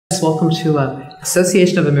Yes, welcome to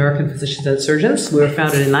Association of American Physicians and Surgeons. We were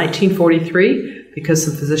founded in 1943 because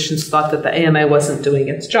some physicians thought that the AMA wasn't doing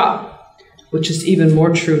its job, which is even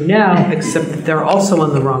more true now, except that they're also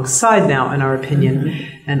on the wrong side now, in our opinion.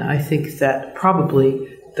 And I think that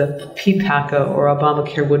probably the PPACA or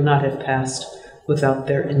Obamacare would not have passed without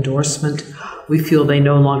their endorsement. We feel they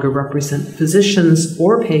no longer represent physicians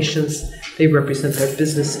or patients. They represent their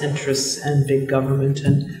business interests and big government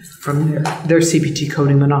and from their CPT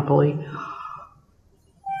coding monopoly.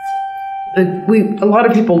 A lot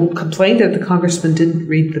of people complained that the congressman didn't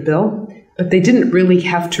read the bill, but they didn't really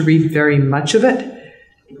have to read very much of it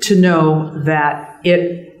to know that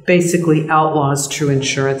it basically outlaws true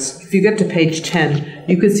insurance. If you get to page 10,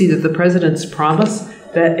 you can see that the president's promise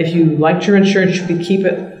that if you liked your insurance, you could keep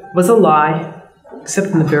it was a lie, except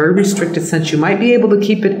in the very restricted sense. You might be able to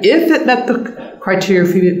keep it if it met the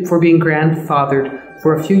criteria for being grandfathered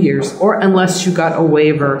for a few years, or unless you got a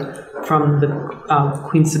waiver from the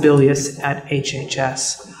Queen Sebelius at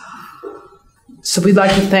HHS. So we'd like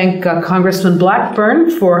to thank Congressman Blackburn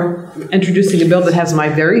for introducing a bill that has my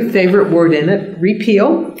very favorite word in it,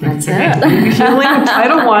 repeal. That's it. Repealing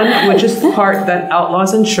Title I, which is the part that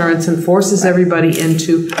outlaws insurance and forces everybody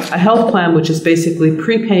into a health plan, which is basically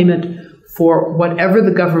prepayment for whatever the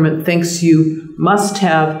government thinks you must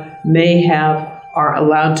have, may have, are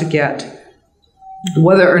allowed to get,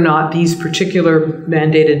 whether or not these particular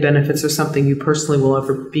mandated benefits are something you personally will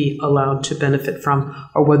ever be allowed to benefit from,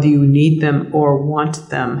 or whether you need them or want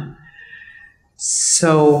them.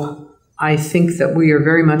 So I think that we are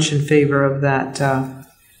very much in favor of that,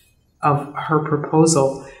 of her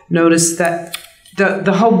proposal. Notice that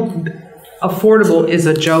the whole affordable is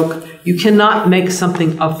a joke. You cannot make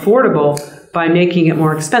something affordable by making it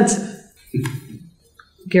more expensive.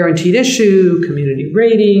 Guaranteed issue, community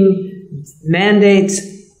rating, mandates,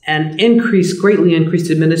 and greatly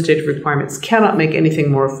increased administrative requirements cannot make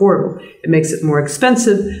anything more affordable. It makes it more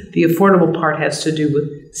expensive. The affordable part has to do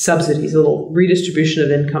with subsidies, a little redistribution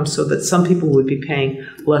of income so that some people would be paying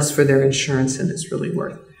less for their insurance than it's really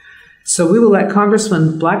worth. So we will let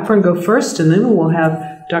Congressman Blackburn go first, and then we'll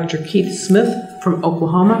have Dr. Keith Smith from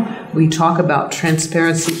Oklahoma. We talk about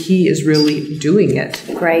transparency. He is really doing it.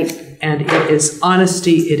 Great. And it is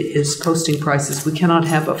honesty, it is posting prices. We cannot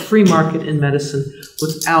have a free market in medicine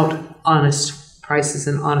without honest prices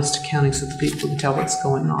and honest accounting so that people can tell what's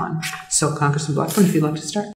going on. So Congressman Blackburn, if you'd like to start.